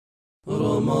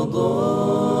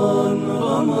رمضان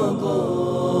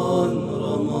رمضان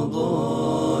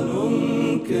رمضان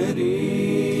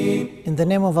كريم. In the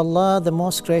name of Allah, the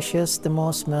most gracious, the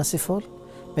most merciful,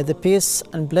 may the peace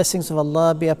and blessings of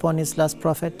Allah be upon His last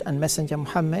Prophet and Messenger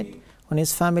Muhammad, on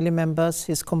his family members,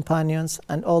 his companions,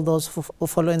 and all those who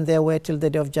follow in their way till the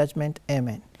day of judgment.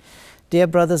 Amen. Dear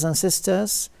brothers and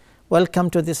sisters, welcome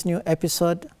to this new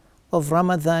episode of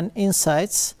Ramadan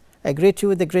Insights. I greet you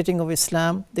with the greeting of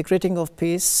Islam, the greeting of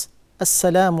peace.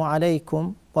 Assalamu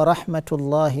alaikum wa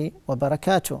rahmatullahi wa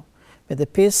barakatuh. May the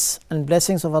peace and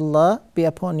blessings of Allah be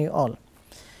upon you all.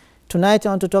 Tonight I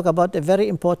want to talk about a very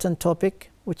important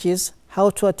topic, which is how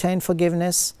to attain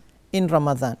forgiveness in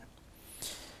Ramadan.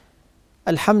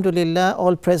 Alhamdulillah,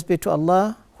 all praise be to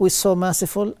Allah, who is so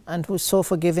merciful and who is so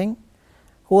forgiving,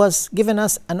 who has given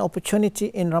us an opportunity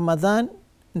in Ramadan,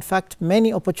 in fact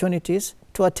many opportunities,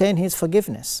 to attain His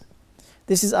forgiveness.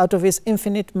 This is out of His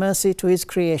infinite mercy to His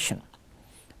creation.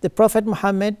 The Prophet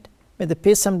Muhammad, may the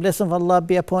peace and blessing of Allah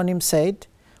be upon him, said,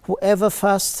 whoever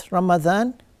fasts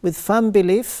Ramadan with firm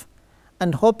belief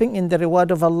and hoping in the reward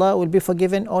of Allah will be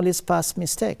forgiven all his past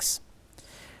mistakes.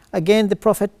 Again, the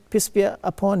Prophet, peace be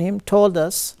upon him, told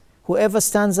us, whoever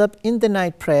stands up in the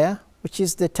night prayer, which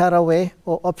is the Taraweeh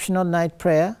or optional night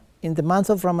prayer in the month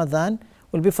of Ramadan,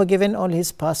 will be forgiven all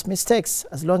his past mistakes,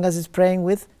 as long as he's praying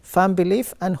with firm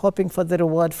belief and hoping for the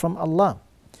reward from Allah.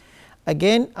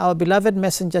 Again, our beloved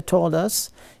Messenger told us,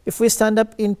 if we stand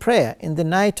up in prayer in the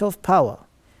night of power,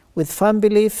 with firm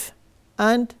belief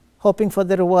and hoping for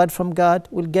the reward from God,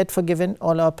 we'll get forgiven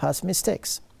all our past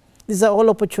mistakes. These are all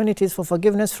opportunities for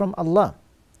forgiveness from Allah.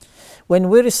 When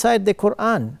we recite the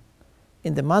Quran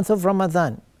in the month of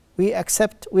Ramadan, we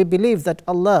believe that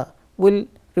Allah will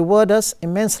reward us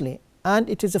immensely, and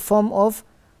it is a form of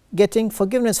getting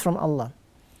forgiveness from Allah,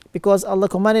 because Allah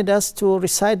commanded us to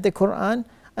recite the Quran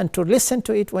and to listen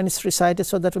to it when it's recited,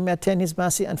 so that we may attain His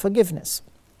mercy and forgiveness.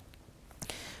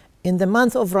 In the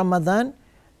month of Ramadan,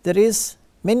 there is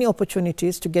many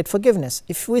opportunities to get forgiveness.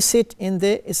 If we sit in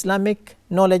the Islamic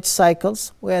knowledge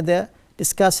cycles where they're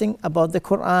discussing about the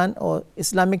Quran or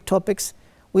Islamic topics,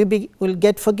 we will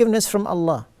get forgiveness from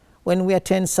Allah when we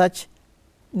attend such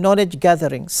knowledge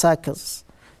gathering cycles.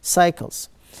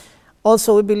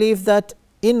 Also, we believe that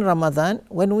in Ramadan,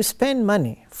 when we spend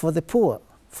money for the poor,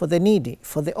 for the needy,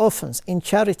 for the orphans, in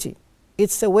charity,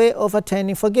 it's a way of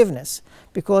attaining forgiveness,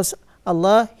 because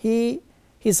Allah,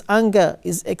 His anger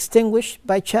is extinguished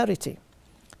by charity.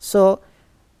 So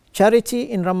charity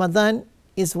in Ramadan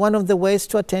is one of the ways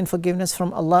to attain forgiveness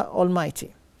from Allah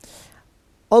Almighty.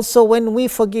 Also, when we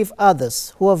forgive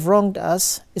others who have wronged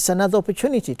us, it's another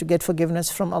opportunity to get forgiveness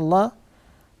from Allah,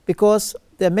 because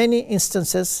there are many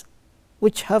instances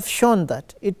which have shown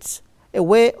that it's a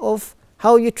way of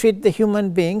how you treat the human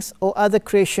beings or other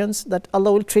creations, that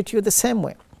Allah will treat you the same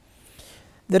way.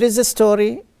 There is a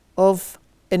story of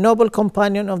a noble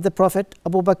companion of the Prophet,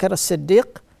 Abu Bakr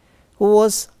as-Siddiq, who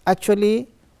was actually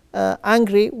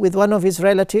angry with one of his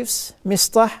relatives,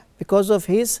 Mistah, because of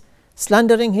his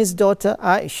slandering his daughter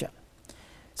Aisha.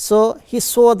 So he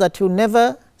swore that he will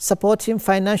never support him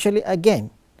financially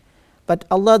again. But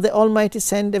Allah the Almighty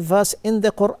sent a verse in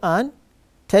the Quran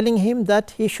telling him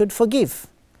that he should forgive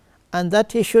and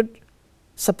that he should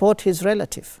support his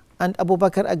relative. And Abu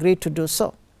Bakr agreed to do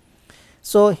so.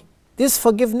 So this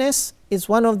forgiveness is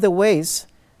one of the ways.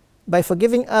 By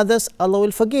forgiving others, Allah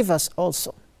will forgive us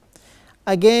also.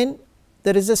 Again,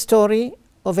 there is a story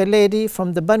of a lady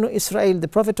from the Banu Israel. The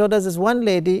Prophet told us there's one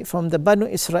lady from the Banu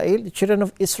Israel, the children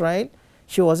of Israel.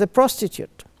 She was a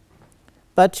prostitute.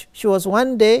 But she was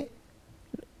one day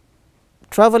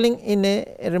traveling in a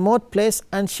remote place,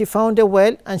 and she found a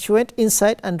well, and she went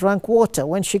inside and drank water.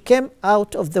 When she came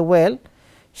out of the well,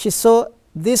 she saw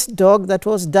this dog that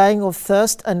was dying of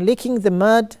thirst and licking the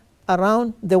mud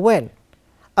around the well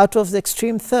out of the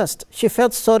extreme thirst. She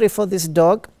felt sorry for this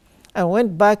dog and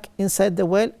went back inside the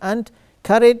well and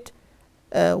carried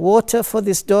water for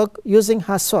this dog using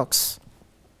her socks,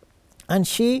 and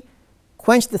she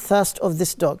quenched the thirst of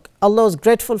this dog. Allah was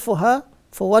grateful for her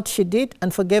for what she did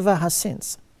and forgave her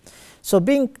sins. So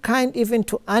being kind even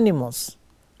to animals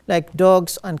like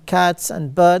dogs and cats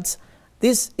and birds,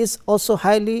 this is also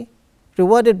highly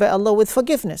rewarded by Allah with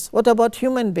forgiveness. What about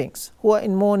human beings who are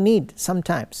in more need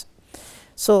sometimes?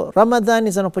 So Ramadan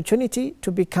is an opportunity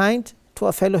to be kind to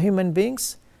our fellow human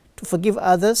beings, to forgive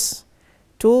others,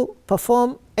 to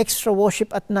perform extra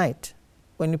worship at night.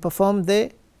 When we perform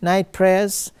the night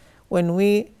prayers, when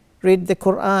we read the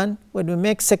Quran, when we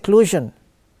make seclusion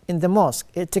in the mosque,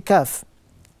 itikaf,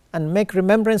 and make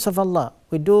remembrance of Allah,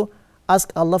 we do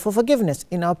ask Allah for forgiveness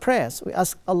in our prayers. We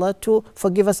ask Allah to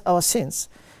forgive us our sins.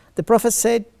 The Prophet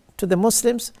said to the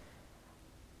Muslims,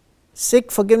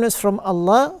 seek forgiveness from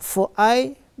Allah, for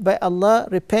I, by Allah,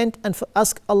 repent and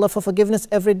ask Allah for forgiveness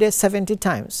every day 70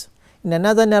 times. In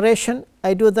another narration,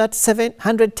 I do that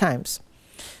 700 times.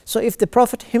 So if the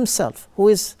Prophet himself, who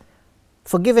is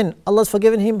forgiven, Allah has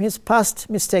forgiven him his past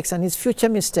mistakes and his future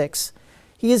mistakes,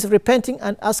 he is repenting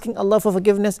and asking Allah for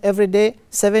forgiveness every day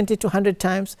 70 to 100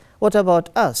 times. What about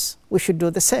us? We should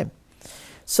do the same.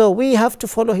 So we have to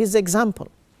follow his example.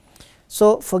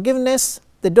 So forgiveness,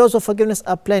 the doors of forgiveness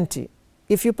are plenty.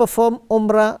 If you perform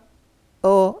Umrah,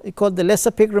 or you call the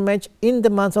lesser pilgrimage, in the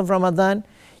month of Ramadan,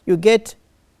 you get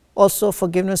also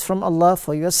forgiveness from Allah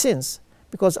for your sins.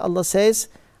 Because Allah says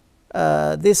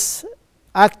this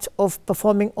act of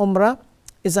performing Umrah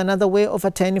is another way of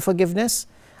attaining forgiveness.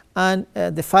 And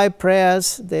the 5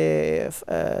 prayers, the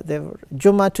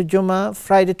Jummah to Jummah,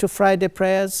 Friday to Friday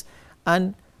prayers,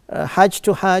 and Hajj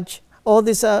to Hajj, all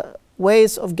these are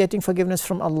ways of getting forgiveness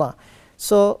from Allah.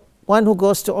 So one who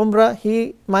goes to Umrah,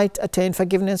 he might attain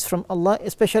forgiveness from Allah,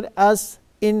 especially as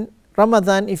in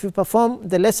Ramadan, if you perform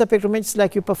the lesser pilgrimage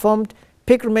like you performed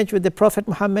pilgrimage with the Prophet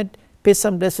Muhammad, peace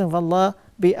and blessing of Allah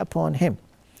be upon him.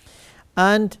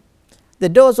 And the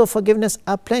doors of forgiveness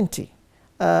are plenty.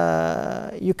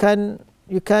 You can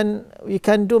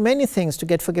do many things to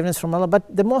get forgiveness from Allah,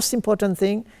 but the most important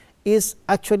thing is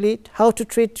actually how to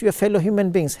treat your fellow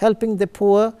human beings, helping the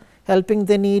poor, helping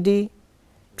the needy,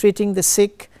 treating the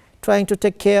sick, trying to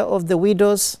take care of the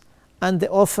widows and the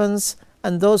orphans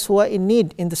and those who are in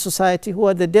need in the society, who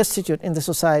are the destitute in the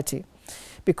society.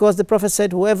 Because the Prophet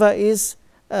said, whoever is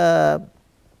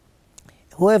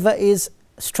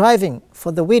striving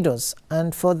for the widows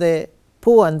and for the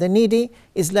poor and the needy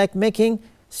is like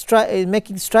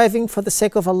striving for the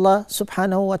sake of Allah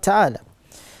subhanahu wa ta'ala.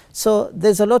 So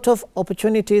there's a lot of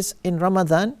opportunities in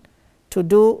Ramadan to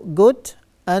do good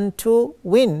and to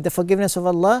win the forgiveness of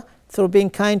Allah through being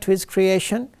kind to His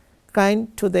creation,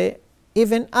 kind to the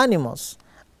even animals,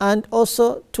 and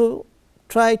also to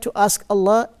try to ask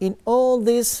Allah in all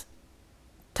this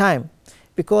time,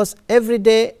 because every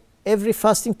day every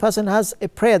fasting person has a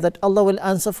prayer that Allah will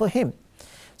answer for him.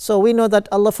 So we know that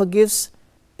Allah forgives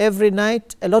every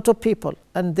night a lot of people,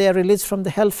 and they are released from the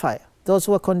hellfire. Those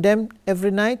who are condemned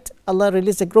every night, Allah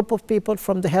releases a group of people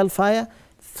from the hellfire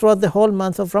throughout the whole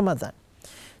month of Ramadan.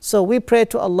 So we pray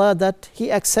to Allah that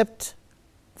He accept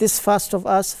this fast of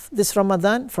us, this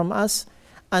Ramadan from us,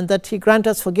 and that He grant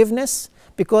us forgiveness,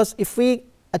 because if we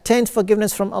attain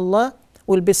forgiveness from Allah,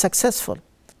 we'll be successful.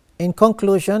 In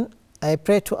conclusion, I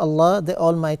pray to Allah, the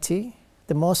Almighty,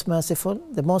 the most merciful,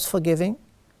 the most forgiving,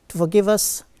 to forgive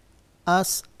us,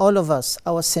 all of us,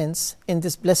 our sins in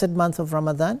this blessed month of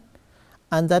Ramadan,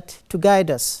 and that to guide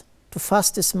us to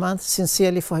fast this month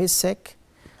sincerely for His sake,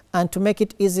 and to make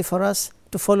it easy for us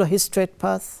to follow His straight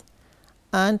path,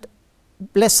 and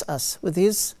bless us with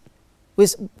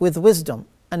wisdom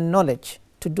and knowledge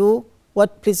to do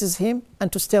what pleases Him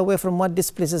and to stay away from what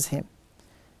displeases Him.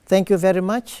 Thank you very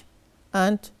much,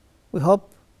 and we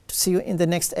hope to see you in the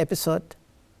next episode.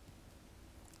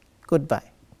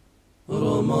 Goodbye.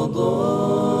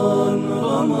 Ramadan,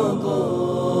 Ramadan.